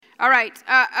All right,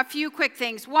 a few quick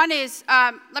things. One is,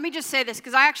 let me just say this,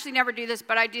 because I actually never do this,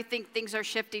 but I do think things are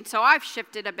shifting. So I've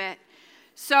shifted a bit.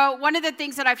 So one of the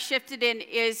things that I've shifted in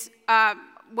is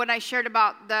when I shared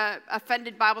about the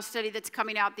Offended Bible study that's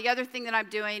coming out. The other thing that I'm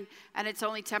doing, and it's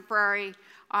only temporary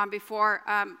before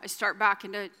I start back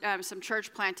into some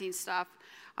church planting stuff.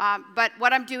 But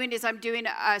what I'm doing is I'm doing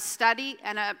a study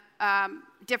and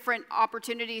different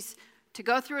opportunities to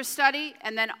go through a study,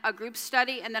 and then a group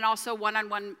study, and then also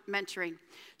one-on-one mentoring.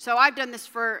 So I've done this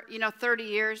for 30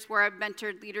 years, where I've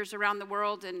mentored leaders around the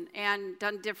world and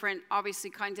done different, obviously,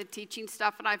 kinds of teaching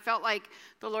stuff. And I felt like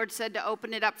the Lord said to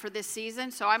open it up for this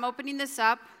season. So I'm opening this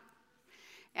up.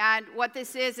 And what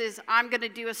this is I'm going to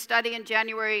do a study in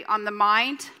January on the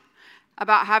mind,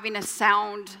 about having a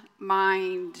sound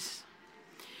mind.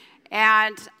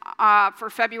 And for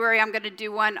February, I'm going to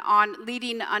do one on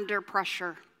leading under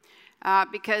pressure.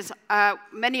 Because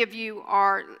many of you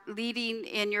are leading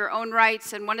in your own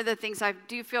rights, and one of the things I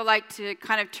do feel like to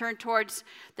kind of turn towards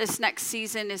this next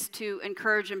season is to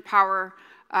encourage, empower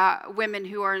women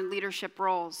who are in leadership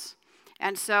roles.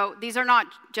 And so these are not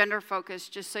gender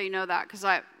focused, just so you know that, because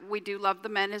we do love the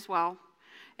men as well.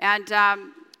 And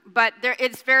but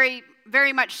it's very,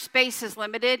 very much space is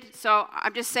limited. So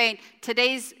I'm just saying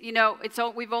today's,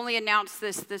 we've only announced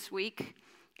this week.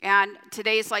 And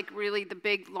today's like really the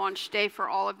big launch day for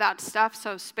all of that stuff,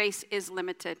 so space is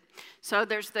limited. So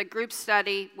there's the group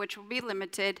study, which will be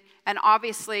limited, and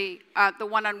obviously the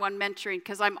one-on-one mentoring,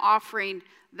 because I'm offering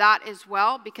that as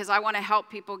well, because I want to help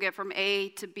people get from A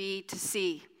to B to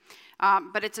C.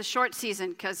 But it's a short season,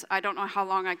 because I don't know how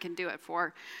long I can do it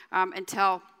for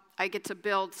until I get to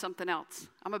build something else.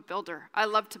 I'm a builder. I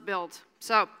love to build.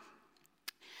 So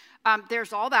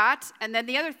there's all that. And then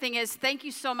the other thing is, thank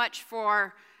you so much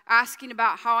for asking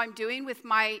about how I'm doing with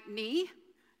my knee.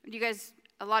 You guys,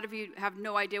 a lot of you have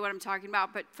no idea what I'm talking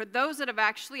about, but for those that have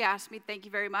actually asked me, thank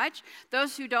you very much.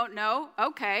 Those who don't know,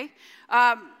 okay.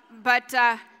 But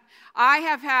I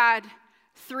have had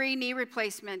 3 knee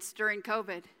replacements during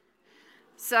COVID.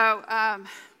 So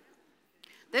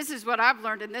this is what I've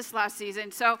learned in this last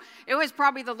season. So it was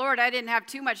probably the Lord. I didn't have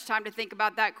too much time to think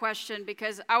about that question,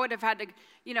 because I would have had to,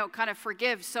 kind of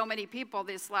forgive so many people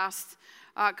this last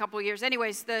couple of years.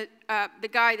 Anyways, the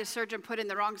surgeon put in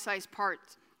the wrong size part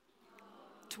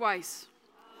twice.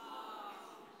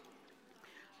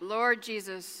 Lord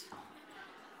Jesus.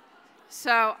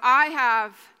 So I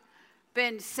have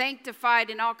been sanctified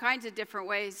in all kinds of different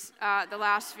ways the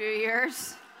last few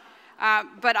years.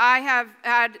 But I'm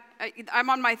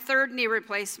on my 3rd knee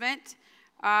replacement,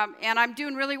 and I'm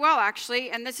doing really well, actually.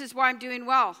 And this is why I'm doing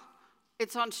well.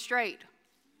 It's on straight.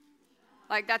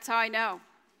 Like, that's how I know.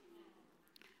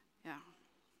 Yeah.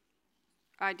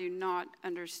 I do not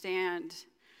understand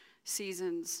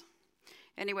seasons.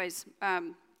 Anyways,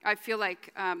 I feel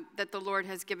like that the Lord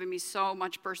has given me so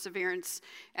much perseverance.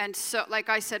 And so, like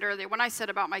I said earlier, when I said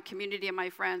about my community and my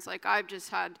friends, like, I've just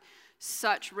had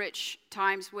such rich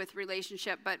times with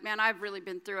relationship, but man, I've really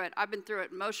been through it. I've been through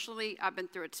it emotionally, I've been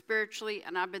through it spiritually,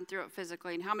 and I've been through it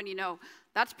physically. And how many know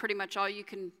that's pretty much all you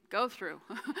can go through?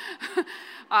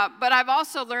 But I've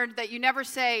also learned that you never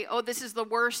say, oh, this is the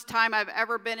worst time I've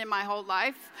ever been in my whole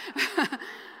life.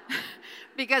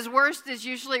 Because worst is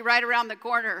usually right around the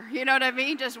corner. You know what I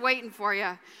mean? Just waiting for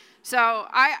you. So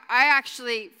I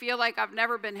actually feel like I've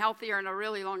never been healthier in a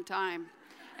really long time.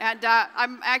 And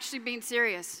I'm actually being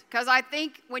serious, because I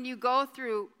think when you go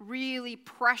through really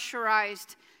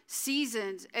pressurized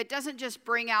seasons, it doesn't just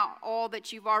bring out all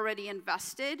that you've already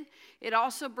invested. It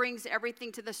also brings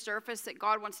everything to the surface that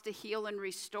God wants to heal and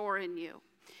restore in you.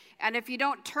 And if you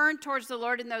don't turn towards the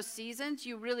Lord in those seasons,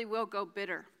 you really will go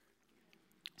bitter.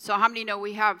 So how many know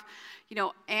we have,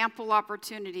 ample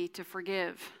opportunity to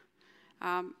forgive?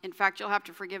 In fact, you'll have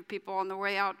to forgive people on the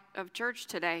way out of church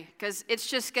today, because it's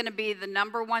just going to be the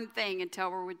number one thing until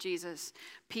we're with Jesus.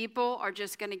 People are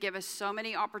just going to give us so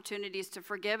many opportunities to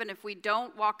forgive, and if we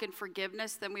don't walk in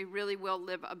forgiveness, then we really will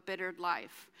live a bittered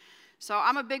life. So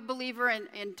I'm a big believer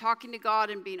in talking to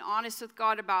God and being honest with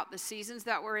God about the seasons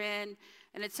that we're in,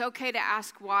 and it's okay to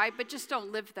ask why, but just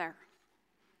don't live there.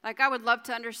 Like, I would love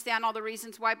to understand all the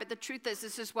reasons why, but the truth is,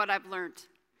 this is what I've learned.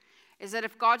 Is that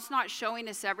if God's not showing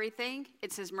us everything,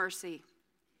 it's His mercy.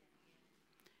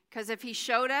 Because if He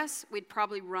showed us, we'd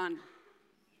probably run.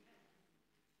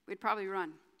 We'd probably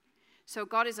run. So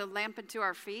God is a lamp unto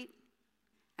our feet,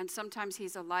 and sometimes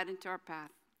He's a light unto our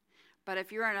path. But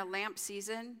if you're in a lamp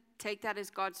season, take that as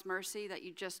God's mercy, that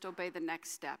you just obey the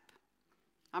next step.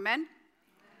 Amen? Amen.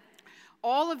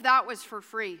 All of that was for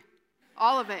free.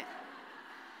 All of it.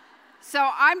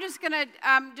 So I'm just going to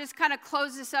just kind of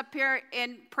close this up here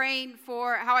in praying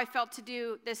for how I felt to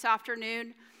do this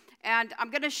afternoon. And I'm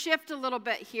going to shift a little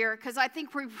bit here because I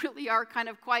think we really are kind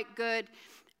of quite good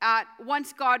at,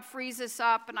 once God frees us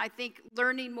up, and I think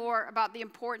learning more about the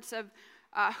importance of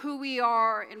who we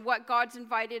are and what God's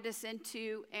invited us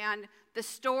into and the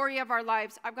story of our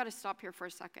lives. I've got to stop here for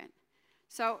a second.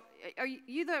 So are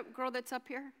you the girl that's up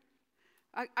here?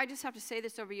 I just have to say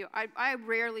this over you. I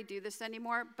rarely do this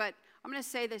anymore, but I'm going to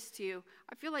say this to you.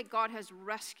 I feel like God has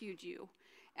rescued you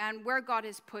and where God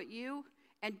has put you,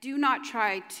 and do not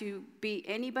try to be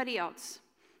anybody else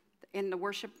in the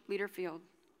worship leader field.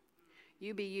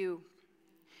 You be you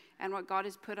and what God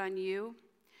has put on you.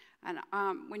 And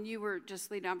when you were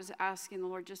just leading, I was asking the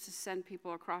Lord just to send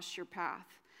people across your path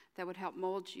that would help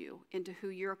mold you into who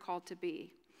you're called to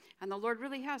be. And the Lord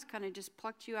really has kind of just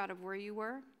plucked you out of where you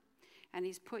were, and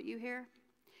he's put you here,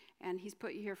 and he's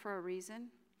put you here for a reason.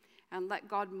 And let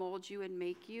God mold you and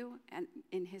make you and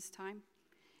in his time.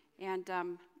 And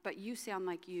but you sound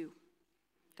like you.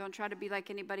 Don't try to be like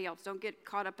anybody else. Don't get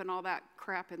caught up in all that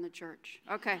crap in the church.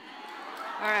 Okay.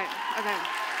 All right.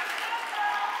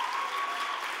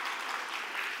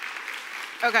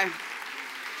 Okay.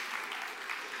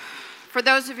 For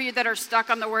those of you that are stuck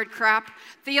on the word crap,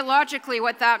 theologically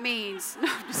what that means. No,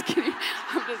 I'm just kidding.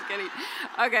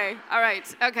 Okay. All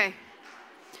right. Okay.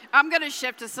 I'm going to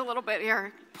shift us a little bit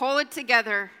here. Pull it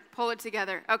together.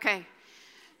 Okay.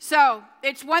 So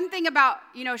it's one thing about,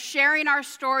 sharing our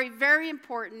story, very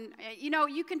important.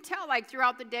 You can tell like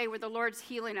throughout the day where the Lord's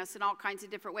healing us in all kinds of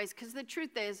different ways. Because the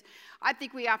truth is, I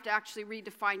think we have to actually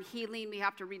redefine healing. We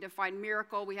have to redefine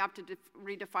miracle. We have to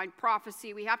redefine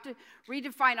prophecy. We have to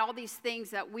redefine all these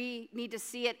things that we need to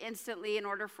see it instantly in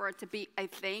order for it to be a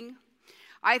thing.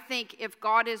 I think if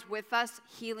God is with us,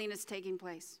 healing is taking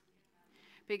place.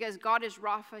 Because God is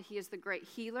Rapha, he is the great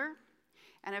healer.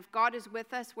 And if God is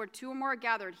with us, where two or more are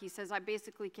gathered, he says, I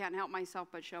basically can't help myself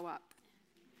but show up.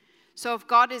 So if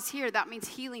God is here, that means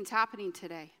healing's happening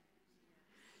today.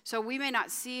 So we may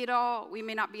not see it all, we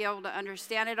may not be able to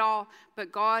understand it all,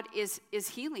 but God is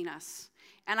healing us.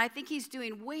 And I think he's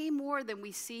doing way more than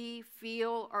we see,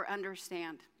 feel, or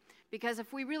understand. Because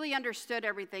if we really understood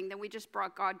everything, then we just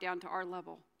brought God down to our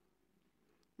level.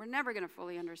 We're never going to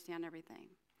fully understand everything.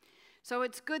 So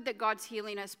it's good that God's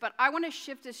healing us, but I want to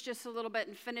shift this just a little bit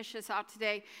and finish this out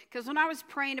today, because when I was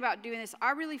praying about doing this,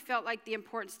 I really felt like the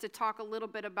importance to talk a little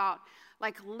bit about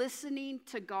like listening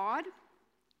to God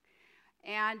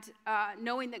and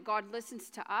knowing that God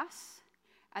listens to us,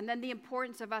 and then the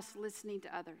importance of us listening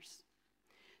to others.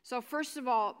 So first of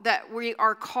all, that we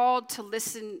are called to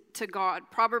listen to God.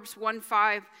 Proverbs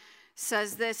 1:5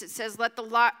 says this. It says, let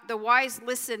the wise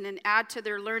listen and add to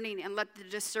their learning, and let the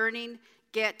discerning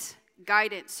get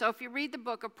guidance. So if you read the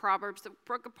book of Proverbs, the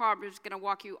book of Proverbs is going to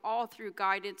walk you all through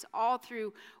guidance, all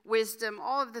through wisdom,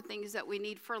 all of the things that we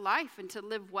need for life and to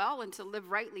live well and to live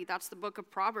rightly. That's the book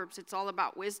of Proverbs. It's all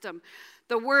about wisdom.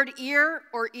 The word ear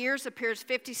or ears appears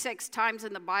 56 times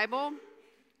in the Bible.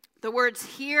 The words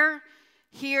hear,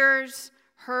 hears,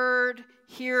 heard,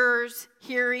 hearers,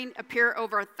 hearing appear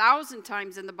over 1,000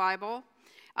 times in the Bible.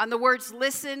 And the words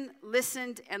listen,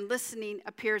 listened, and listening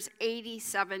appears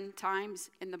 87 times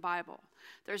in the Bible.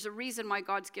 There's a reason why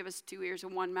God's given us 2 ears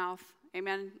and 1 mouth.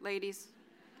 Amen, ladies?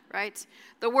 Right?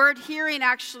 The word hearing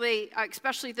actually,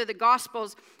 especially through the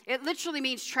Gospels, it literally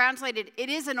means translated, it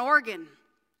is an organ.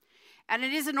 And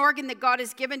it is an organ that God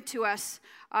has given to us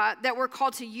that we're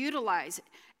called to utilize.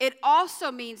 It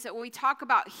also means that when we talk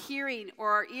about hearing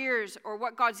or our ears or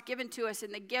what God's given to us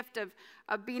in the gift of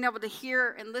being able to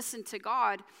hear and listen to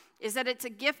God, is that it's a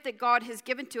gift that God has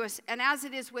given to us. And as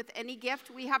it is with any gift,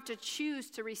 we have to choose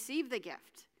to receive the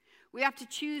gift. We have to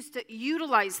choose to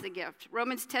utilize the gift.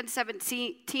 Romans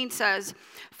 10:17 says,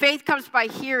 faith comes by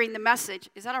hearing the message.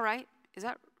 Is that all right? Is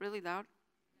that really loud?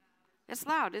 It's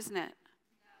loud, isn't it?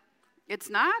 It's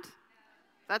not?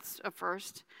 That's a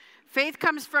first. Faith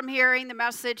comes from hearing the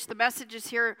message. The message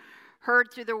is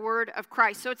heard through the word of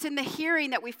Christ. So it's in the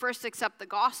hearing that we first accept the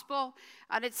gospel,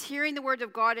 and it's hearing the word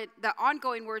of God, the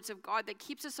ongoing words of God, that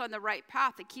keeps us on the right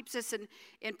path. It keeps us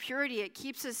in purity. It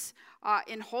keeps us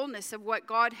in wholeness of what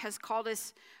God has called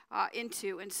us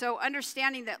into. And so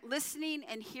understanding that listening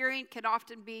and hearing can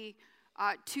often be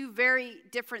two very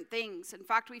different things. In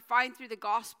fact, we find through the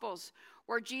Gospels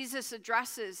where Jesus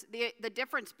addresses the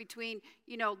difference between,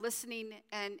 listening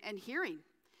and hearing,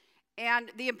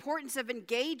 and the importance of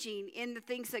engaging in the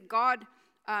things that God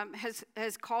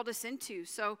has called us into.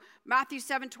 So Matthew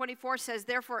 7:24 says,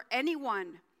 therefore,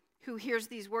 anyone who hears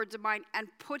these words of mine and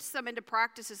puts them into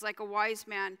practice is like a wise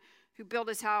man who built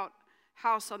his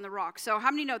house on the rock. So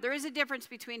how many know there is a difference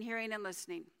between hearing and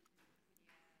listening?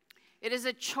 It is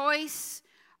a choice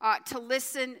to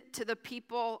listen to the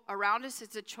people around us.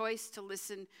 It's a choice to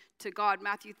listen to God.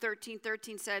 Matthew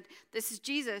 13:13 said, this is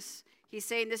Jesus. He's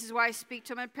saying, this is why I speak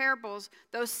to them in parables.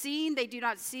 Though seeing, they do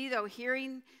not see. Though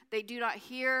hearing, they do not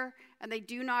hear. And they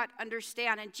do not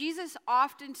understand. And Jesus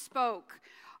often spoke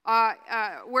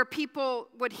where people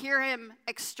would hear him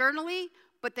externally,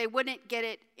 but they wouldn't get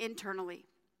it internally.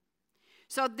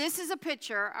 So this is a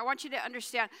picture. I want you to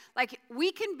understand. Like,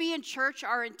 we can be in church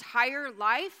our entire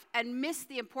life and miss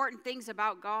the important things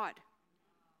about God.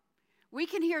 We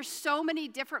can hear so many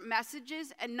different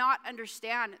messages and not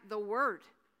understand the word.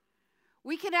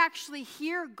 We can actually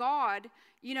hear God,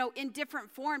 in different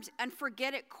forms and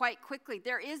forget it quite quickly.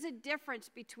 There is a difference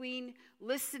between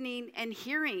listening and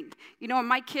hearing. When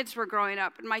my kids were growing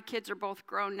up, and my kids are both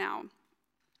grown now.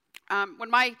 When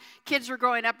my kids were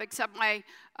growing up, except my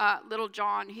little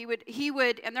John, he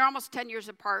would, and they're almost 10 years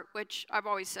apart, which I've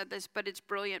always said this, but it's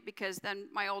brilliant because then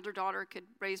my older daughter could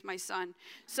raise my son.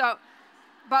 So,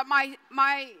 but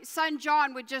my son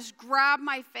John would just grab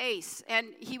my face and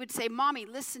he would say, Mommy,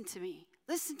 listen to me.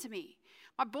 Listen to me.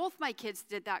 Both my kids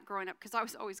did that growing up because I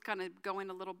was always kind of going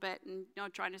a little bit and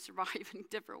trying to survive in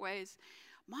different ways.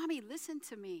 Mommy, listen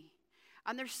to me.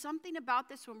 And there's something about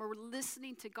this when we're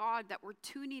listening to God that we're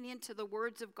tuning into the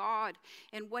words of God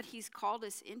and what he's called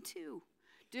us into.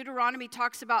 Deuteronomy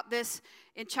talks about this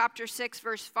in chapter 6,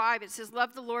 verse 5. It says,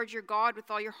 love the Lord your God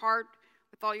with all your heart,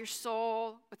 with all your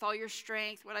soul, with all your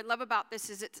strength. What I love about this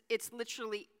is it's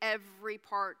literally every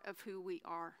part of who we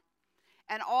are.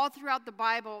 And all throughout the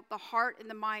Bible, the heart and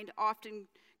the mind often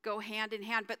go hand in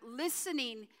hand. But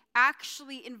listening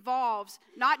actually involves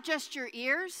not just your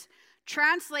ears.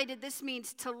 Translated, this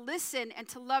means to listen and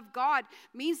to love God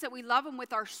means that we love him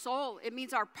with our soul. It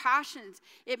means our passions.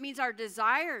 It means our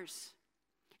desires.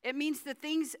 It means the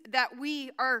things that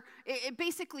we are, it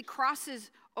basically crosses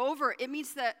over. It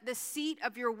means the seat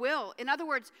of your will. In other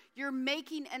words, you're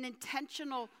making an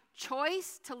intentional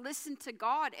choice to listen to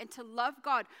God and to love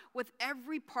God with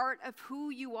every part of who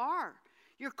you are.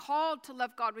 You're called to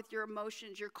love God with your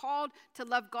emotions. You're called to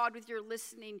love God with your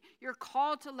listening. You're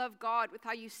called to love God with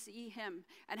how you see him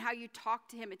and how you talk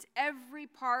to him. It's every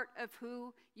part of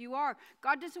who you are.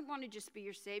 God doesn't want to just be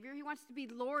your Savior. He wants to be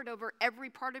Lord over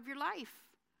every part of your life.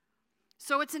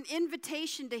 So it's an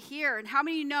invitation to hear. And how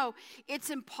many of you know it's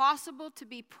impossible to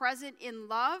be present in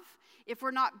love if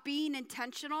we're not being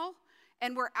intentional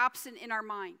and we're absent in our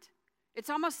mind?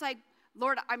 It's almost like,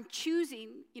 Lord, I'm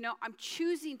choosing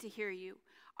to hear you.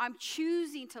 I'm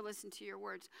choosing to listen to your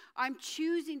words. I'm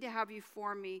choosing to have you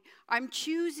form me. I'm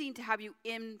choosing to have you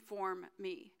inform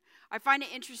me. I find it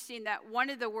interesting that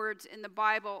one of the words in the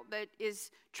Bible that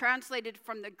is translated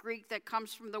from the Greek that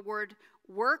comes from the word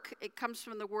work, it comes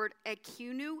from the word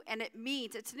ekunu, and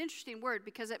it's an interesting word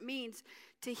because it means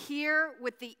to hear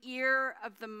with the ear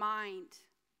of the mind.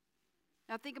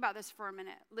 Now think about this for a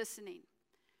minute, listening.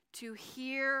 To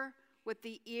hear with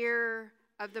the ear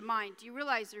of the mind. Do you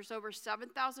realize there's over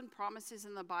 7,000 promises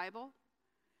in the Bible?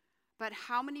 But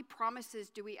how many promises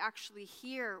do we actually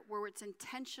hear where it's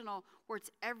intentional, where it's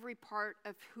every part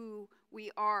of who we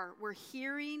are? We're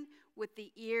hearing with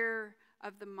the ear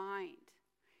of the mind.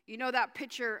 You know that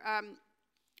picture,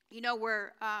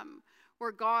 where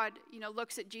God,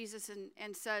 looks at Jesus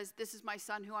and says, this is my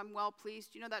son who I'm well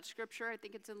pleased. You know that scripture? I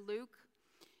think it's in Luke.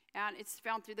 And it's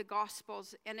found through the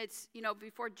Gospels. And it's,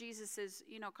 before Jesus is,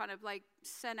 kind of like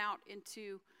sent out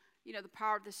into, the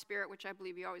power of the Spirit, which I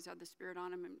believe he always had the Spirit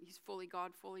on him. And he's fully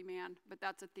God, fully man. But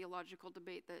that's a theological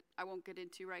debate that I won't get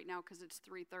into right now because it's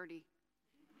 3:30.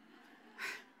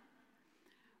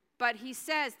 But he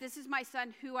says, this is my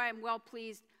son who I am well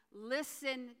pleased.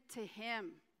 Listen to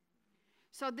him.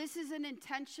 So this is an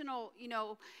intentional,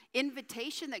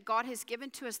 invitation that God has given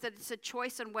to us, that it's a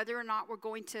choice on whether or not we're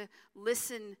going to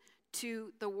listen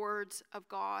to the words of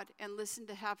God and listen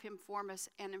to have him form us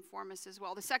and inform us as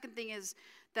well. The second thing is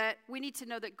that we need to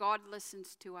know that God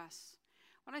listens to us.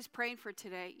 When I was praying for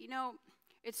today,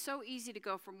 it's so easy to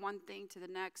go from one thing to the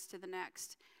next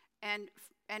and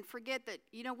forget that,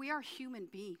 we are human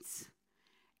beings.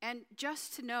 And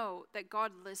just to know that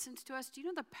God listens to us, do you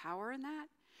know the power in that?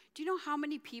 Do you know how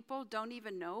many people don't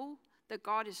even know that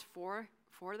God is for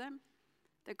them?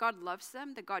 That God loves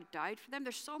them, that God died for them?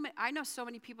 I know so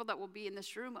many people that will be in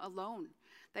this room alone,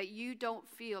 that you don't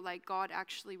feel like God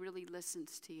actually really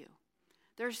listens to you.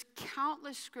 There's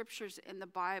countless scriptures in the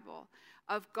Bible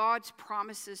of God's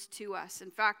promises to us.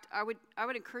 In fact, I would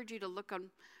encourage you to look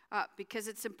them up because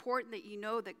it's important that you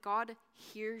know that God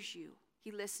hears you.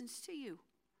 He listens to you.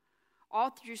 All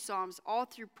through Psalms, all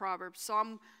through Proverbs,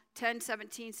 Psalm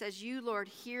 10:17 says, you, Lord,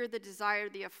 hear the desire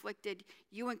of the afflicted.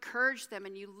 You encourage them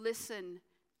and you listen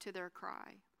to their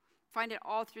cry. Find it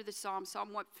all through the Psalms.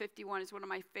 Psalm 151 is one of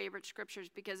my favorite scriptures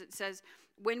because it says,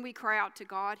 when we cry out to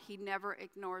God, he never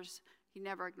ignores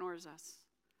us.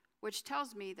 Which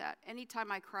tells me that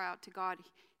anytime I cry out to God,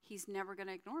 he's never going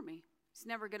to ignore me. He's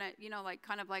never going to,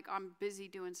 kind of like I'm busy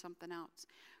doing something else.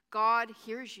 God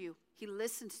hears you. He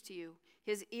listens to you.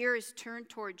 His ear is turned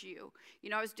towards you.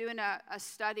 I was doing a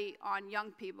study on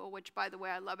young people, which, by the way,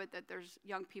 I love it that there's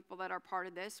young people that are part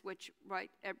of this, which, right,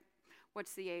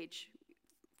 what's the age?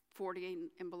 40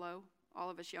 and below, all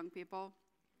of us young people.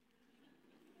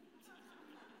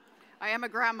 I am a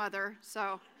grandmother,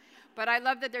 but I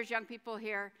love that there's young people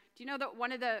here. Do you know that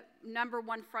one of the number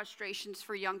one frustrations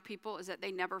for young people is that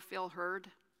they never feel heard?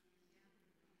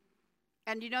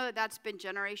 And you know that that's been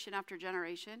generation after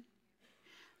generation?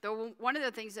 One of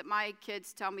the things that my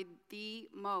kids tell me the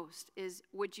most is,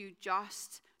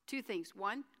 two things.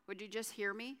 One, would you just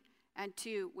hear me? And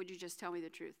two, would you just tell me the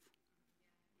truth?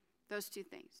 Those two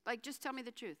things. Like, just tell me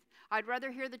the truth. I'd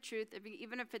rather hear the truth,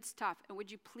 even if it's tough. And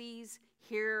would you please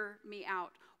hear me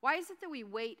out? Why is it that we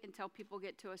wait until people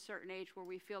get to a certain age where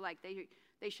we feel like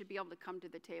they should be able to come to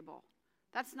the table?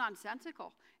 That's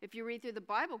nonsensical. If you read through the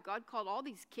Bible, God called all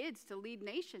these kids to lead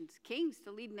nations, kings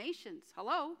to lead nations.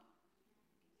 Hello?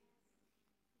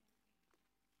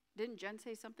 Didn't Jen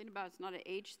say something about it's not an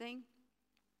age thing?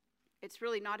 It's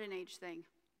really not an age thing.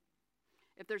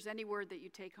 If there's any word that you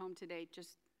take home today,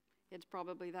 it's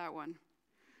probably that one.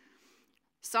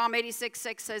 Psalm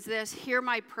 86:6 says this, hear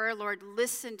my prayer, Lord,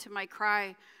 listen to my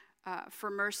cry for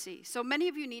mercy. So many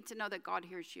of you need to know that God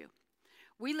hears you.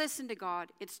 We listen to God.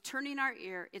 It's turning our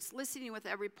ear. It's listening with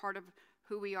every part of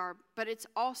who we are, but it's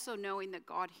also knowing that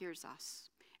God hears us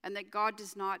and that God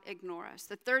does not ignore us.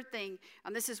 The third thing,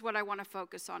 and this is what I want to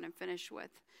focus on and finish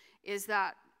with, is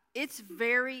that it's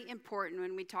very important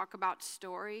when we talk about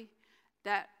story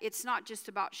that it's not just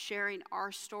about sharing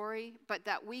our story, but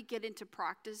that we get into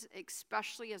practice,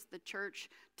 especially as the church,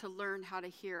 to learn how to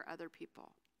hear other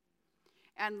people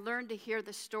and learn to hear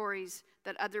the stories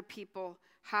that other people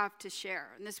have to share.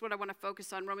 And this is what I want to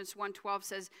focus on. Romans 1:12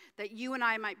 says that you and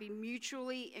I might be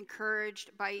mutually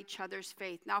encouraged by each other's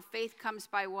faith. Now, faith comes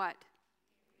by what?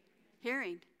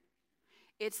 Hearing.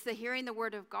 It's the hearing the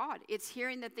word of God. It's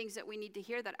hearing the things that we need to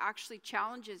hear that actually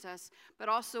challenges us, but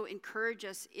also encourage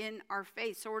us in our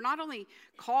faith. So we're not only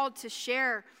called to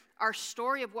share our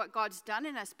story of what God's done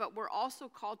in us, but we're also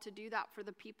called to do that for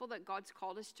the people that God's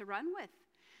called us to run with.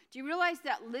 Do you realize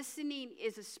that listening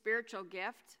is a spiritual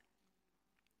gift?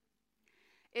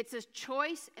 It's a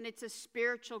choice and it's a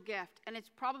spiritual gift. And it's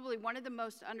probably one of the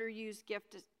most underused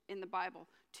gifts in the Bible.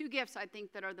 Two gifts, I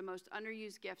think, that are the most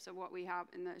underused gifts of what we have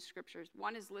in the scriptures.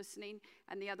 One is listening,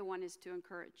 and the other one is to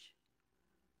encourage.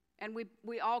 And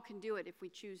we all can do it if we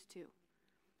choose to.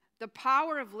 The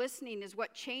power of listening is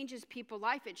what changes people's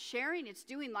life. It's sharing, it's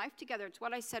doing life together. It's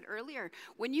what I said earlier.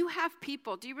 When you have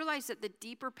people, do you realize that the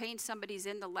deeper pain somebody's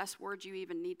in, the less words you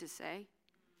even need to say?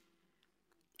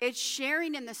 It's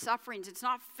sharing in the sufferings. It's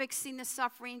not fixing the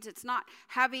sufferings. It's not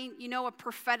having, a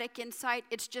prophetic insight.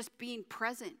 It's just being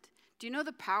present. Do you know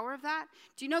the power of that?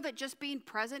 Do you know that just being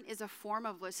present is a form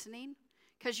of listening?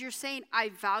 Because you're saying, I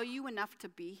value enough to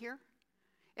be here.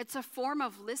 It's a form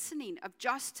of listening, of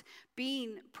just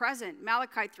being present.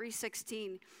 Malachi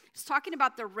 3:16. It's talking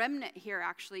about the remnant here,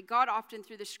 actually. God often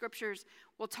through the scriptures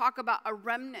will talk about a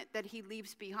remnant that he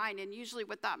leaves behind. And usually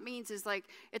what that means is like,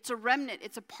 it's a remnant.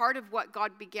 It's a part of what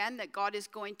God began that God is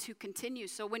going to continue.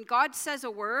 So when God says a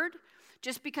word,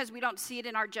 just because we don't see it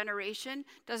in our generation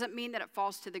doesn't mean that it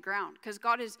falls to the ground. Because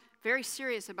God is very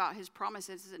serious about his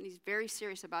promises and he's very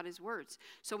serious about his words.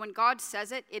 So when God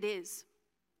says it, it is.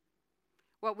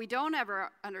 What we don't ever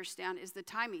understand is the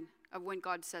timing of when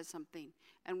God says something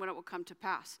and when it will come to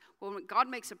pass. Well, when God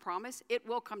makes a promise, it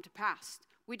will come to pass.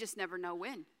 We just never know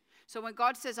when. So when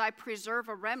God says, I preserve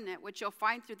a remnant, which you'll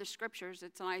find through the scriptures,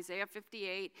 it's in Isaiah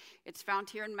 58, it's found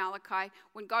here in Malachi.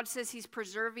 When God says he's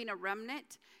preserving a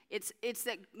remnant, it's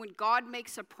that when God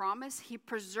makes a promise, he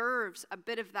preserves a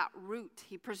bit of that root.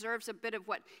 He preserves a bit of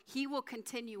what he will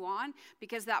continue on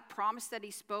because that promise that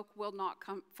he spoke will not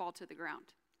fall to the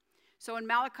ground. So in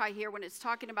Malachi here, when it's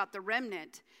talking about the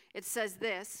remnant, it says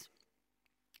this,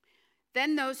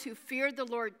 then those who feared the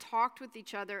Lord talked with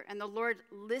each other, and the Lord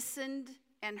listened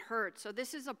and heard. So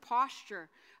this is a posture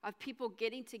of people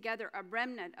getting together, a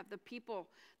remnant of the people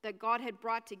that God had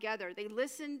brought together. They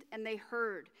listened and they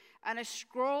heard. And a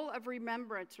scroll of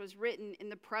remembrance was written in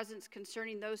the presence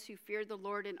concerning those who feared the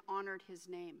Lord and honored his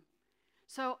name.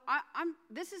 So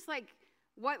this is like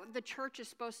what the church is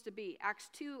supposed to be. Acts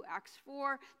 2, Acts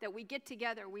 4, that we get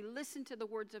together, we listen to the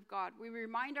words of God, we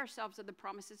remind ourselves of the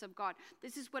promises of God.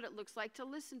 This is what it looks like to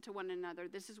listen to one another.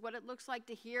 This is what it looks like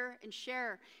to hear and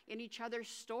share in each other's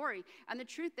story. And the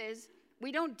truth is,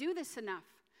 we don't do this enough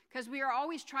because we are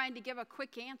always trying to give a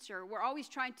quick answer. We're always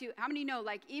trying to, how many know,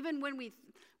 like even when we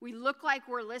look like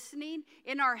we're listening,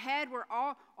 in our head, we're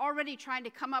already trying to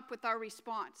come up with our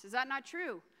response. Is that not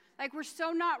true? Like we're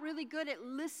so not really good at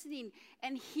listening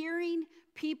and hearing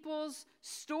people's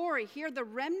story. Hear the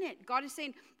remnant. God is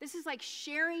saying this is like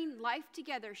sharing life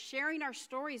together, sharing our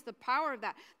stories, the power of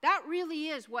that. That really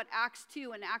is what Acts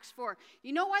 2 and Acts 4.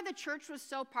 You know why the church was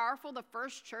so powerful, the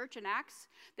first church in Acts?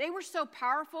 They were so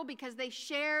powerful because they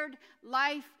shared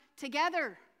life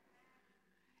together.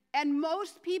 And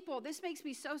most people, this makes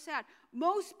me so sad,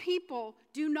 most people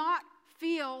do not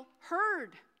feel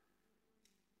heard.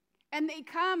 And they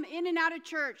come in and out of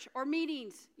church or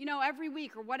meetings, every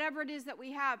week or whatever it is that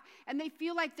we have, and they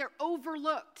feel like they're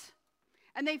overlooked.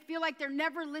 And they feel like they're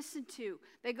never listened to.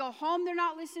 They go home, they're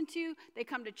not listened to. They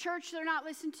come to church, they're not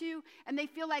listened to. And they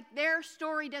feel like their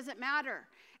story doesn't matter.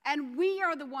 And we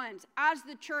are the ones, as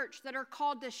the church, that are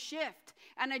called to shift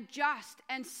and adjust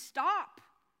and stop.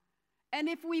 And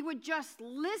if we would just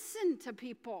listen to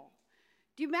people.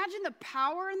 Do you imagine the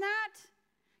power in that?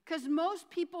 Because most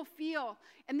people feel,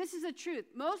 and this is the truth,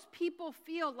 most people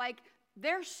feel like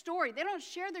their story, they don't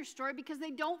share their story because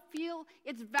they don't feel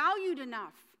it's valued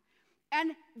enough.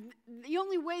 And the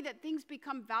only way that things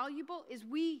become valuable is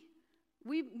we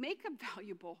make them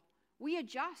valuable. We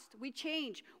adjust, we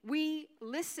change, we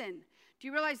listen. Do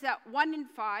you realize that 1 in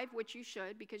 5, which you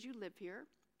should because you live here,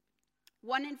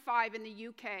 1 in 5 in the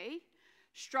UK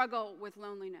struggle with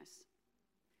loneliness?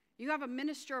 You have a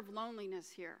minister of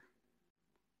loneliness here.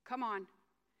 Come on.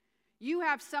 You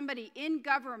have somebody in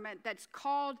government that's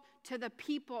called to the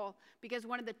people because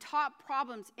one of the top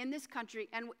problems in this country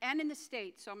and in the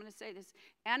States, so I'm going to say this,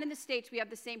 and in the States we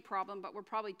have the same problem, but we're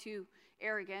probably too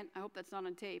arrogant, I hope that's not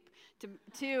on tape,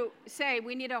 to say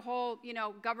we need a whole,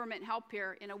 government help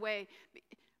here in a way.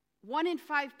 1 in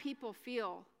 5 people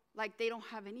feel like they don't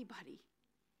have anybody.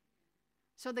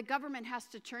 So the government has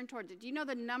to turn towards it. Do you know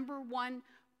the number one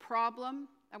problem?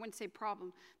 I wouldn't say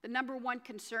problem. The number one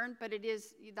concern, but it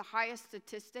is the highest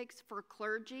statistics for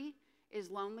clergy, is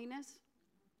loneliness.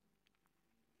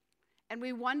 And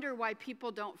we wonder why people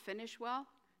don't finish well.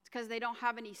 It's because they don't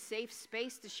have any safe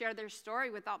space to share their story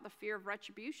without the fear of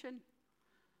retribution.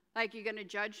 Like, you're going to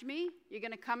judge me? You're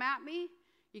going to come at me?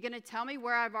 You're going to tell me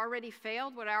where I've already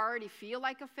failed, what I already feel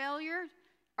like a failure?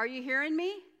 Are you hearing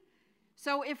me?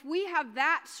 So if we have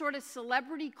that sort of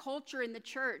celebrity culture in the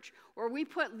church, where we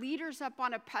put leaders up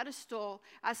on a pedestal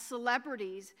as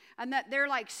celebrities, and that they're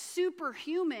like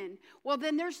superhuman, well,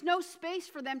 then there's no space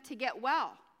for them to get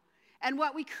well. And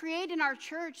what we create in our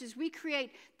church is we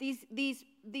create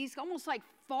these almost like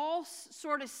false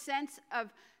sort of sense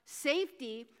of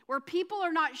safety, where people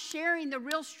are not sharing the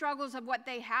real struggles of what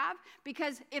they have,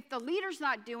 because if the leader's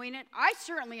not doing it, I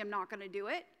certainly am not going to do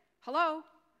it. Hello?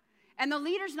 And the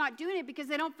leader's not doing it because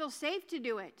they don't feel safe to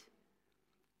do it.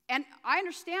 And I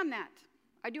understand that.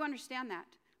 I do understand that.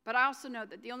 But I also know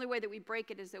that the only way that we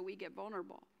break it is that we get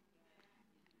vulnerable.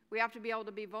 We have to be able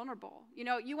to be vulnerable.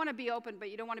 You want to be open, but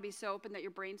you don't want to be so open that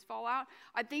your brains fall out.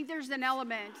 I think there's an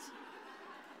element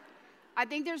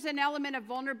of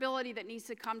vulnerability that needs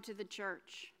to come to the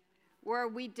church, where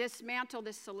we dismantle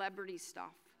this celebrity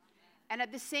stuff. And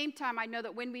at the same time, I know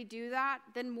that when we do that,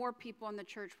 then more people in the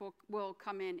church will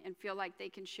come in and feel like they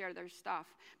can share their stuff.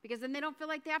 Because then they don't feel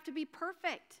like they have to be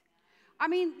perfect. I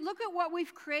mean, look at what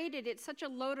we've created. It's such a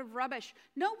load of rubbish.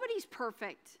 Nobody's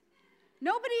perfect.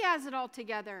 Nobody has it all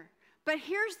together. But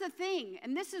here's the thing,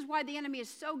 and this is why the enemy is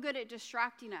so good at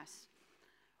distracting us.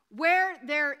 Where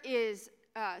there is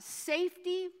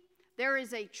safety, there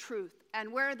is a truth.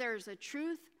 And where there's a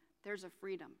truth, there's a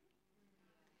freedom.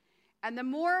 And the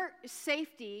more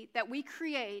safety that we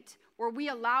create, where we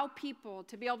allow people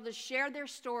to be able to share their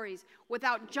stories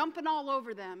without jumping all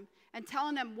over them and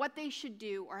telling them what they should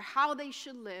do or how they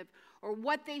should live or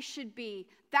what they should be,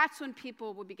 that's when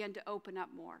people will begin to open up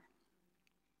more.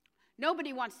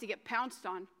 Nobody wants to get pounced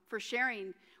on for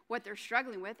sharing what they're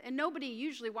struggling with, and nobody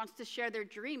usually wants to share their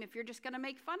dream if you're just going to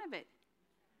make fun of it.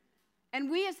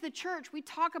 And we as the church, we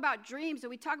talk about dreams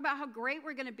and we talk about how great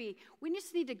we're going to be. We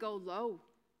just need to go low.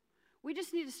 We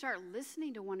just need to start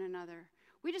listening to one another.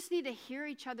 We just need to hear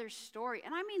each other's story.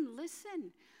 And I mean,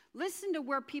 listen. Listen to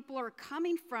where people are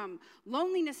coming from.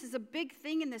 Loneliness is a big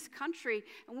thing in this country,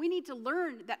 and we need to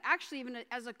learn that actually, even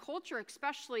as a culture,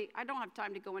 especially, I don't have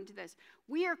time to go into this,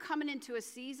 we are coming into a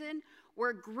season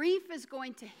where grief is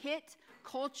going to hit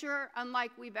culture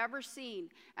unlike we've ever seen.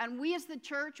 And we as the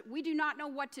church, we do not know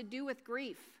what to do with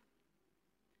grief.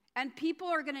 And people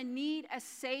are going to need a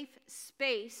safe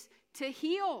space to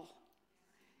heal.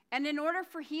 And in order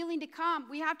for healing to come,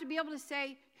 we have to be able to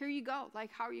say, here you go,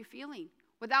 like, how are you feeling?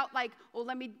 Without like, oh,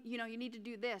 let me, you need to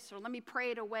do this, or let me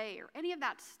pray it away, or any of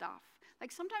that stuff.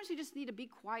 Like, sometimes you just need to be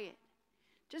quiet.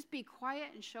 Just be quiet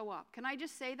and show up. Can I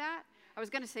just say that? I was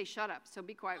going to say shut up, so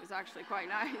be quiet was actually quite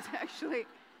nice, actually.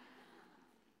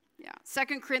 Yeah.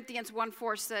 2 Corinthians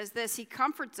 1:4 says this, he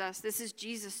comforts us. This is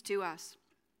Jesus to us.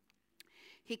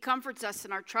 He comforts us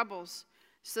in our troubles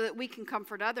so that we can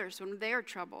comfort others when they are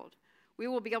troubled. We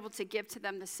will be able to give to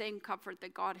them the same comfort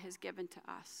that God has given to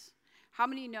us. How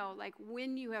many know, like,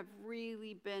 when you have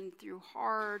really been through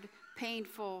hard,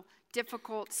 painful,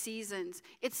 difficult seasons,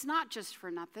 it's not just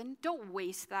for nothing. Don't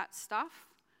waste that stuff.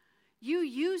 You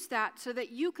use that so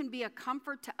that you can be a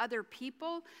comfort to other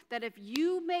people, that if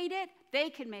you made it, they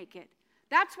can make it.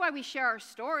 That's why we share our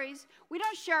stories. We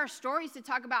don't share our stories to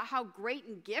talk about how great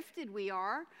and gifted we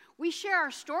are. We share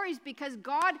our stories because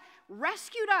God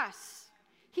rescued us.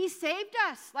 He saved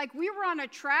us. Like, we were on a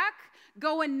track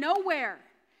going nowhere,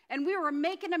 and we were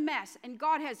making a mess, and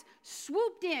God has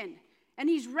swooped in, and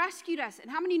he's rescued us.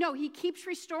 And how many know he keeps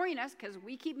restoring us, because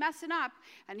we keep messing up,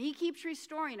 and he keeps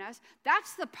restoring us?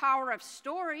 That's the power of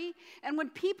story. And when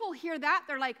people hear that,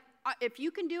 they're like, if you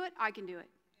can do it, I can do it.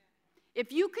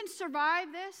 If you can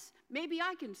survive this, maybe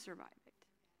I can survive it.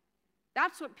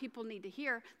 That's what people need to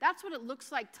hear. That's what it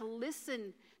looks like to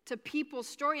listen to people's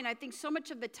story. And I think so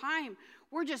much of the time,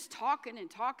 we're just talking and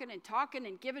talking and talking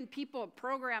and giving people a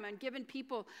program and giving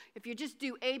people, if you just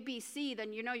do A, B, C,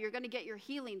 then you know you're going to get your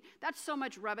healing. That's so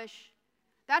much rubbish.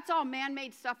 That's all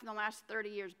man-made stuff in the last 30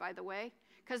 years, by the way.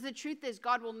 Because the truth is,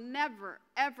 God will never,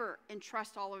 ever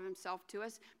entrust all of himself to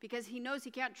us because he knows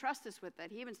he can't trust us with it.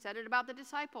 He even said it about the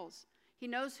disciples. He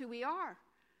knows who we are.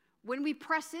 When we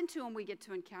press into him, we get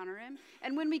to encounter him.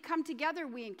 And when we come together,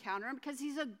 we encounter him because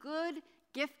he's a good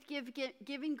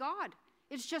gift-giving God.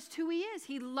 It's just who he is.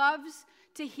 He loves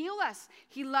to heal us.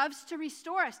 He loves to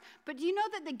restore us. But do you know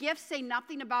that the gifts say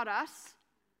nothing about us?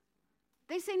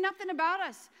 They say nothing about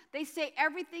us. They say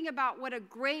everything about what a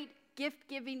great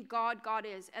gift-giving God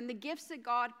is. And the gifts that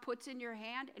God puts in your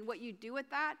hand and what you do with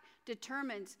that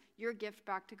determines your gift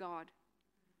back to God.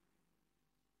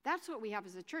 That's what we have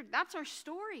as a church. That's our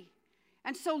story.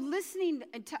 And so listening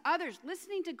to others,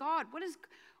 listening to God, what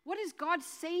is God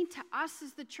saying to us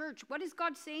as the church? What is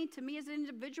God saying to me as an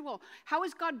individual? How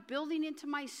is God building into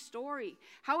my story?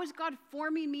 How is God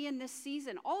forming me in this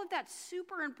season? All of that's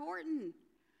super important.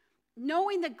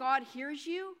 Knowing that God hears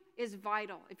you is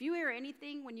vital. If you hear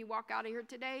anything when you walk out of here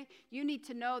today, you need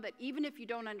to know that even if you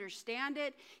don't understand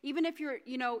it, even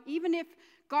if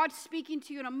God's speaking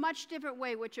to you in a much different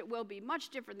way, which it will be much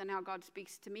different than how God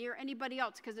speaks to me or anybody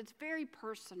else, because it's very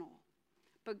personal.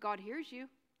 But God hears you.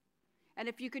 And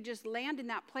if you could just land in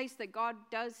that place that God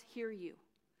does hear you,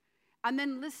 and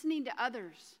then listening to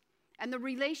others and the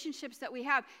relationships that we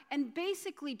have, and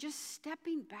basically just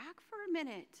stepping back for a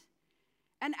minute.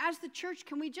 And as the church,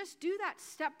 can we just do that?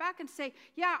 Step back and say,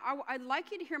 yeah, I'd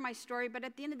like you to hear my story, but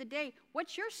at the end of the day,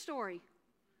 what's your story?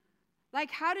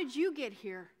 Like, how did you get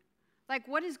here? Like,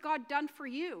 what has God done for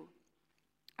you?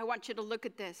 I want you to look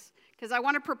at this because I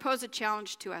want to propose a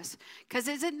challenge to us. Because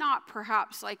is it not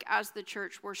perhaps like as the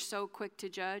church, we're so quick to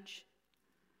judge?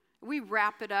 We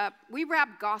wrap it up. We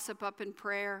wrap gossip up in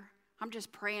prayer. I'm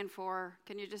just praying for her.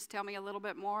 Can you just tell me a little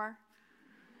bit more?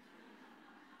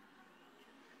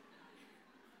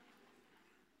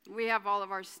 We have all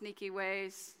of our sneaky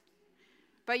ways.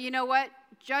 But you know what?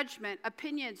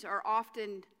 Opinions are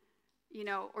often,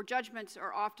 or judgments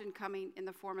are often coming in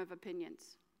the form of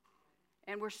opinions.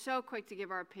 And we're so quick to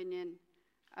give our opinion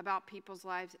about people's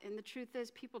lives. And the truth is,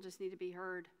 people just need to be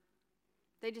heard.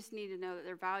 They just need to know that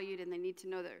they're valued, and they need to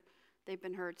know that they've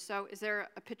been heard. So is there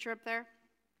a picture up there?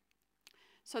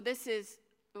 So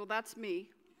that's me.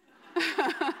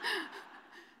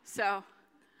 So,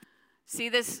 see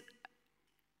this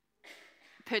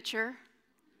picture?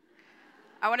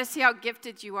 I want to see how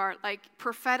gifted you are, like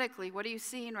prophetically. What are you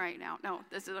seeing right now? No,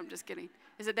 I'm just kidding.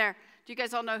 Is it there? Do you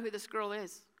guys all know who this girl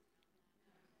is?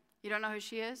 You don't know who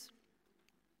she is?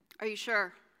 Are you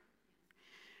sure?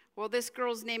 Well, this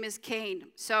girl's name is Kane.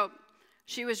 So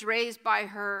she was raised by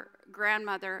her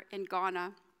grandmother in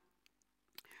Ghana.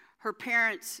 Her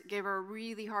parents gave her a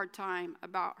really hard time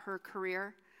about her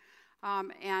career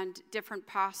and different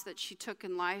paths that she took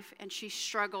in life. And she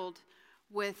struggled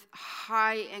with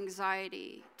high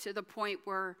anxiety to the point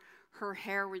where her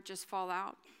hair would just fall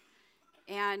out.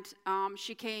 And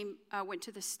she went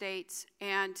to the States,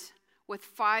 and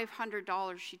with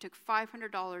 $500. She took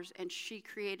 $500 and she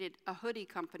created a hoodie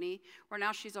company where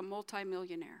now she's a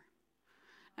multimillionaire.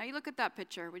 Now you look at that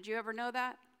picture. Would you ever know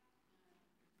that?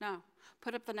 No.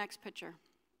 Put up the next picture.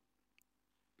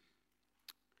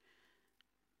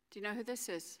 Do you know who this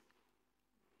is?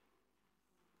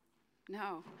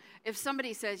 No. If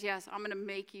somebody says yes, I'm going to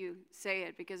make you say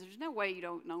it because there's no way you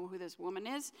don't know who this woman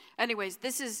is. Anyways,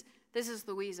 this is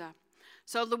Louisa.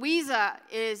 So Louisa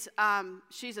is,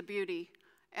 she's a beauty.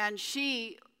 And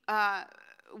she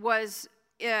was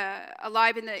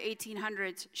alive in the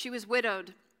 1800s. She was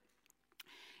widowed.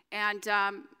 And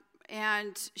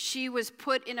she was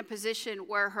put in a position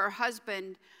where her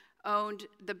husband owned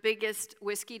the biggest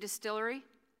whiskey distillery.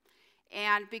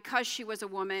 And because she was a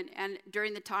woman, and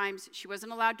during the times, she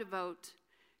wasn't allowed to vote.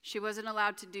 She wasn't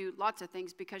allowed to do lots of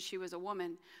things because she was a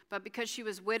woman. But because she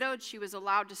was widowed, she was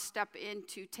allowed to step in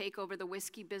to take over the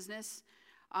whiskey business.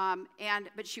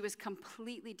 But she was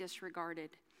completely disregarded.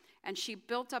 And she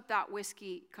built up that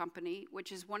whiskey company,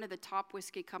 which is one of the top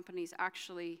whiskey companies,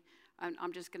 actually.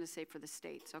 I'm just going to say for the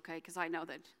States, okay? Because I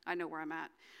know where I'm at.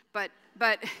 But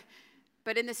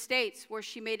in the States, where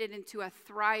she made it into a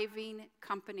thriving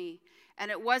company. And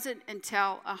it wasn't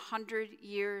until 100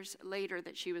 years later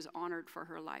that she was honored for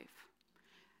her life.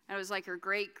 And it was like her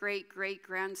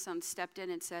great-great-great-grandson stepped in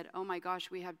and said, oh my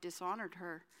gosh, we have dishonored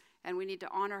her. And we need to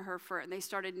honor her for it. And they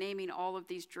started naming all of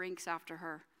these drinks after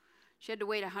her. She had to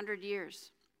wait 100 years.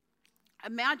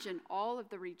 Imagine all of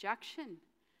the rejection.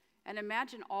 And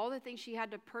imagine all the things she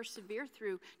had to persevere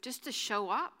through just to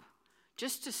show up.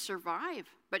 Just to survive.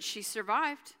 But she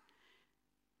survived.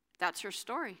 That's her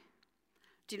story.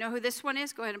 Do you know who this one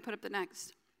is? Go ahead and put up the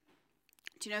next.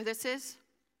 Do you know who this is?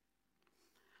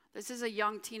 This is a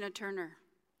young Tina Turner.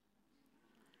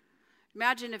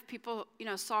 Imagine if people,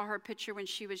 saw her picture when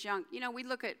she was young. We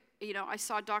look at, I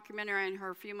saw a documentary on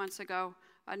her a few months ago,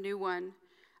 a new one.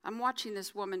 I'm watching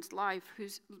this woman's life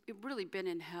who's really been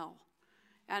in hell.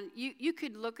 And you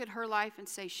could look at her life and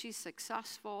say she's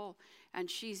successful, and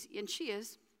she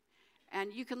is.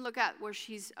 And you can look at where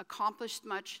she's accomplished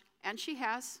much, and she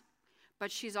has,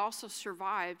 but she's also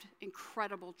survived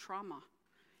incredible trauma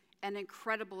and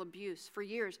incredible abuse for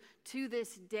years, to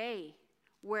this day,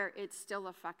 where it still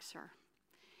affects her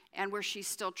and where she's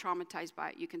still traumatized by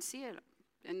it. You can see it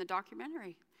in the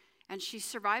documentary. And she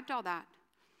survived all that.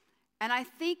 And I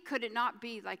think, could it not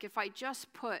be like if I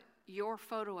just put your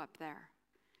photo up there,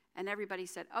 and everybody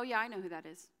said, oh, yeah, I know who that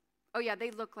is. Oh, yeah,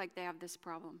 they look like they have this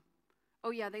problem.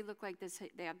 Oh, yeah, they look like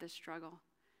they have this struggle.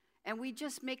 And we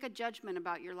just make a judgment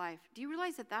about your life. Do you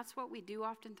realize that that's what we do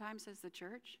oftentimes as the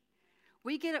church?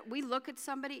 We look at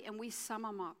somebody and we sum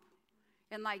them up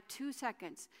in like 2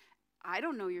 seconds. I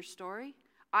don't know your story.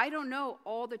 I don't know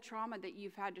all the trauma that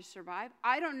you've had to survive.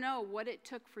 I don't know what it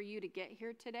took for you to get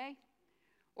here today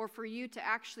or for you to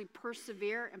actually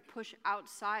persevere and push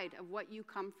outside of what you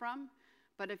come from.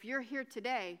 But if you're here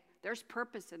today, there's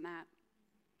purpose in that.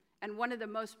 And one of the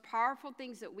most powerful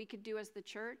things that we could do as the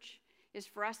church is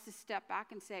for us to step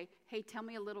back and say, hey, tell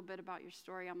me a little bit about your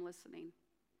story. I'm listening.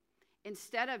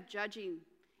 Instead of judging,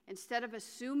 instead of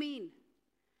assuming,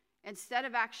 instead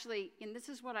of actually, and this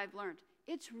is what I've learned,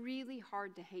 it's really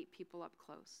hard to hate people up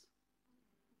close.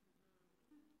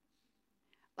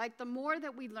 Like the more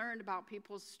that we learn about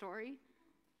people's story,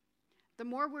 the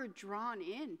more we're drawn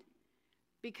in.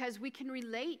 Because we can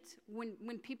relate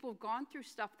when people have gone through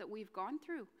stuff that we've gone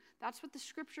through. That's what the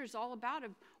scripture is all about,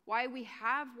 of why we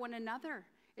have one another,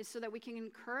 is so that we can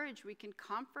encourage, we can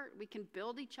comfort, we can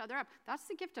build each other up. That's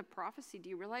the gift of prophecy. Do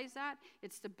you realize that?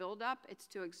 It's to build up, it's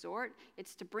to exhort,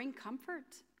 it's to bring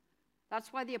comfort.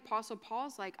 That's why the Apostle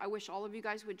Paul's like, I wish all of you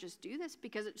guys would just do this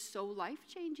because it's so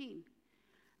life-changing.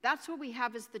 That's what we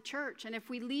have as the church. And if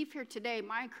we leave here today,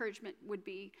 my encouragement would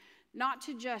be not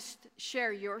to just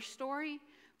share your story,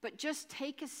 but just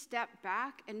take a step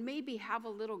back and maybe have a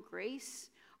little grace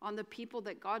on the people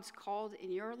that God's called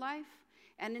in your life.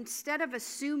 And instead of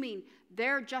assuming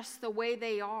they're just the way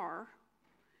they are,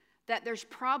 that there's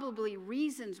probably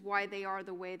reasons why they are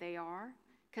the way they are.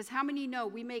 Because how many know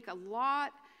we make a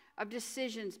lot of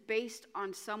decisions based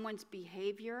on someone's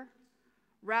behavior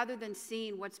rather than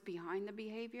seeing what's behind the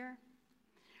behavior?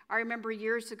 I remember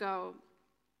years ago,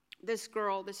 this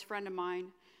girl, this friend of mine,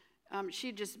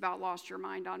 she just about lost her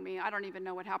mind on me. I don't even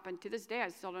know what happened. To this day, I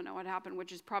still don't know what happened,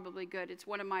 which is probably good. It's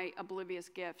one of my oblivious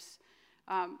gifts.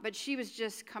 But she was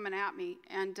just coming at me,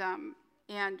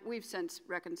 and we've since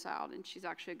reconciled, and she's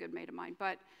actually a good mate of mine.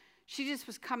 But she just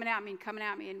was coming at me.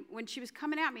 And when she was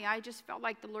coming at me, I just felt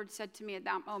like the Lord said to me at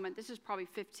that moment, this is probably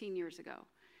 15 years ago,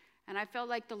 and I felt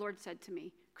like the Lord said to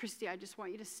me, Christy, I just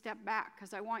want you to step back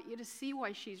because I want you to see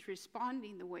why she's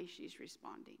responding the way she's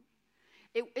responding.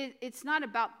 It's not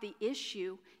about the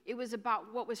issue. It was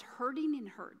about what was hurting in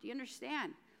her. Do you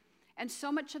understand? And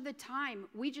so much of the time,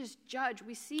 we just judge.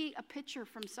 We see a picture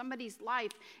from somebody's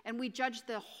life, and we judge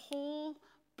the whole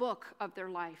book of their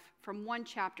life from one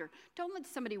chapter. Don't let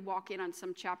somebody walk in on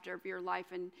some chapter of your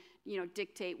life and,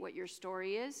 dictate what your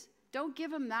story is. Don't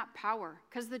give them that power,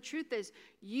 because the truth is,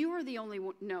 you are the only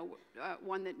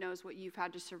one that knows what you've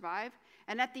had to survive.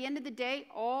 And at the end of the day,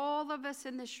 all of us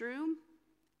in this room,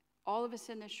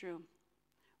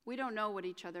 we don't know what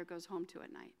each other goes home to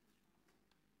at night.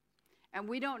 And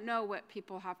we don't know what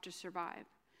people have to survive.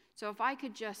 So if I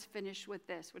could just finish with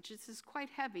this, which is quite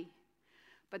heavy,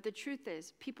 but the truth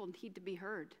is, people need to be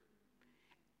heard.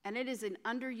 And it is an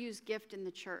underused gift in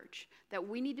the church that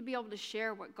we need to be able to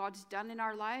share what God's done in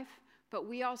our life, but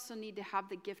we also need to have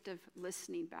the gift of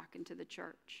listening back into the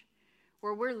church,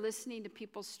 where we're listening to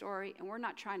people's story and we're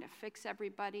not trying to fix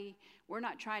everybody. We're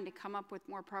not trying to come up with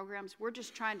more programs. We're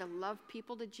just trying to love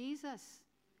people to Jesus.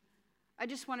 I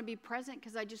just want to be present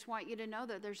because I just want you to know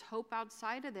that there's hope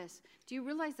outside of this. Do you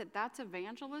realize that that's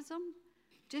evangelism?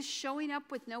 Just showing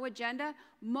up with no agenda.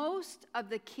 Most of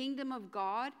the kingdom of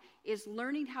God is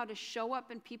learning how to show up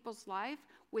in people's life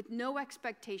with no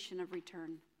expectation of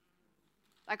return.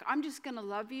 Like, I'm just going to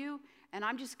love you and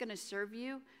I'm just going to serve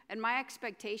you. And my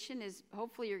expectation is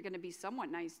hopefully you're going to be somewhat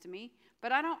nice to me.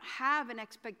 But I don't have an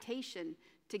expectation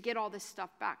to get all this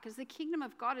stuff back, because the kingdom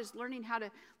of God is learning how to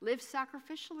live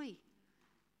sacrificially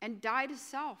and die to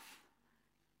self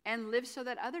and live so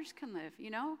that others can live,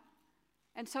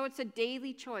 And so it's a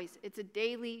daily choice. It's a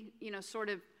daily,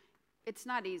 it's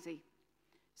not easy.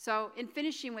 So in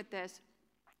finishing with this,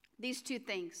 these two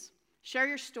things: share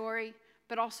your story,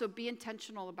 but also be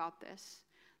intentional about this.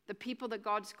 The people that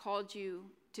God's called you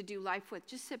to do life with,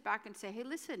 just sit back and say, hey,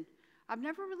 listen, I've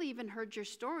never really even heard your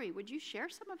story. Would you share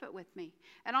some of it with me?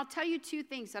 And I'll tell you two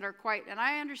things that are and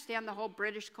I understand the whole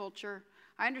British culture.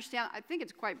 I think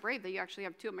it's quite brave that you actually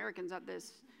have two Americans at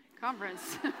this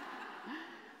conference.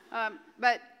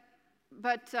 But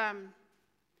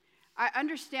I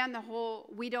understand the whole,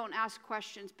 we don't ask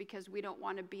questions because we don't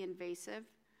want to be invasive.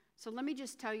 So let me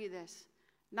just tell you this.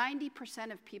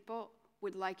 90% of people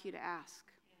would like you to ask.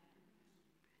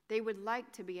 They would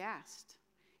like to be asked.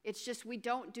 It's just we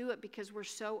don't do it because we're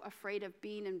so afraid of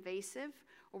being invasive,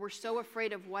 or we're so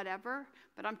afraid of whatever.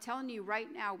 But I'm telling you right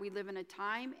now, we live in a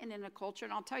time and in a culture,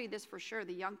 and I'll tell you this for sure,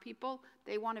 the young people,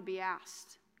 they want to be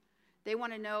asked. They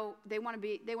want to know, they want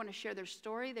to share their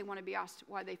story. They want to be asked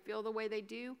why they feel the way they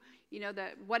do,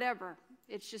 whatever.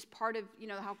 It's just part of,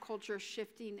 how culture is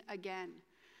shifting again.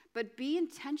 But be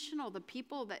intentional. The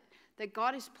people that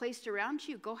God has placed around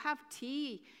you, go have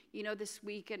tea, this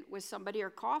weekend with somebody, or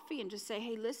coffee, and just say,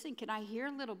 hey, listen, can I hear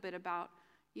a little bit about,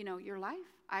 your life?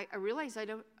 I realize I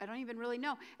don't even really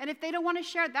know. And if they don't want to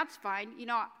share it, that's fine.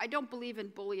 I don't believe in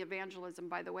bully evangelism,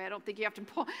 by the way. I don't think you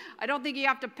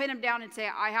have to pin them down and say,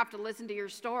 I have to listen to your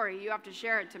story. You have to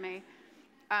share it to me.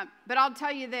 But I'll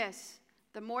tell you this,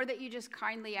 the more that you just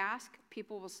kindly ask,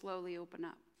 people will slowly open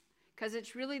up. Because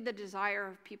it's really the desire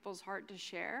of people's heart to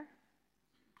share.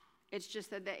 It's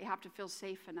just that they have to feel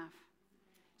safe enough.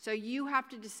 So you have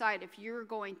to decide if you're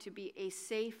going to be a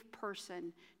safe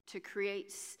person to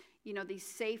create, these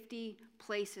safety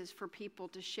places for people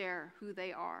to share who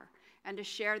they are and to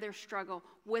share their struggle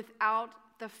without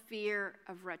the fear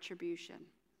of retribution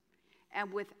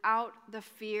and without the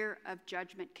fear of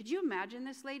judgment. Could you imagine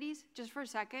this, ladies, just for a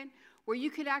second, where you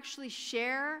could actually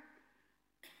share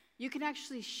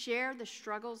the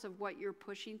struggles of what you're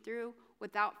pushing through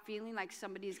without feeling like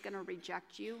somebody's going to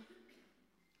reject you?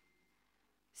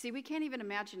 See, we can't even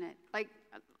imagine it.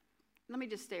 Let me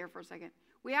just stay here for a second.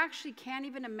 We actually can't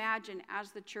even imagine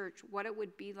as the church what it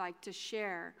would be like to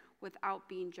share without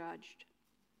being judged.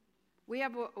 We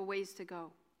have a ways to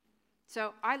go.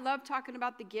 So I love talking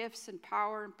about the gifts and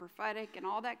power and prophetic and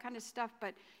all that kind of stuff,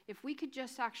 but if we could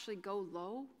just actually go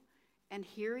low and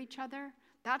hear each other,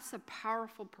 that's the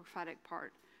powerful prophetic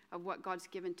part of what God's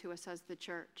given to us as the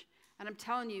church. And I'm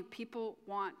telling you, people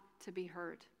want to be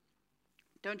heard.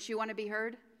 Don't you want to be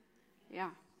heard? Yeah.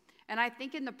 And I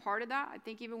think in the part of that, I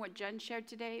think even what Jen shared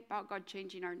today about God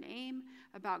changing our name,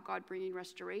 about God bringing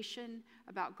restoration,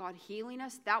 about God healing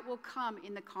us, that will come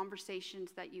in the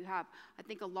conversations that you have. I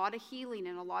think a lot of healing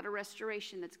and a lot of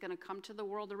restoration that's going to come to the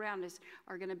world around us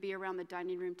are going to be around the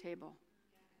dining room table.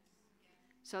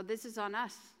 So this is on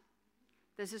us.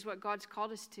 This is what God's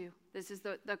called us to. This is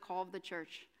the call of the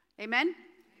church. Amen?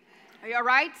 Are you all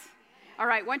right? All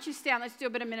right, once you stand, let's do a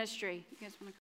bit of ministry. You guys want to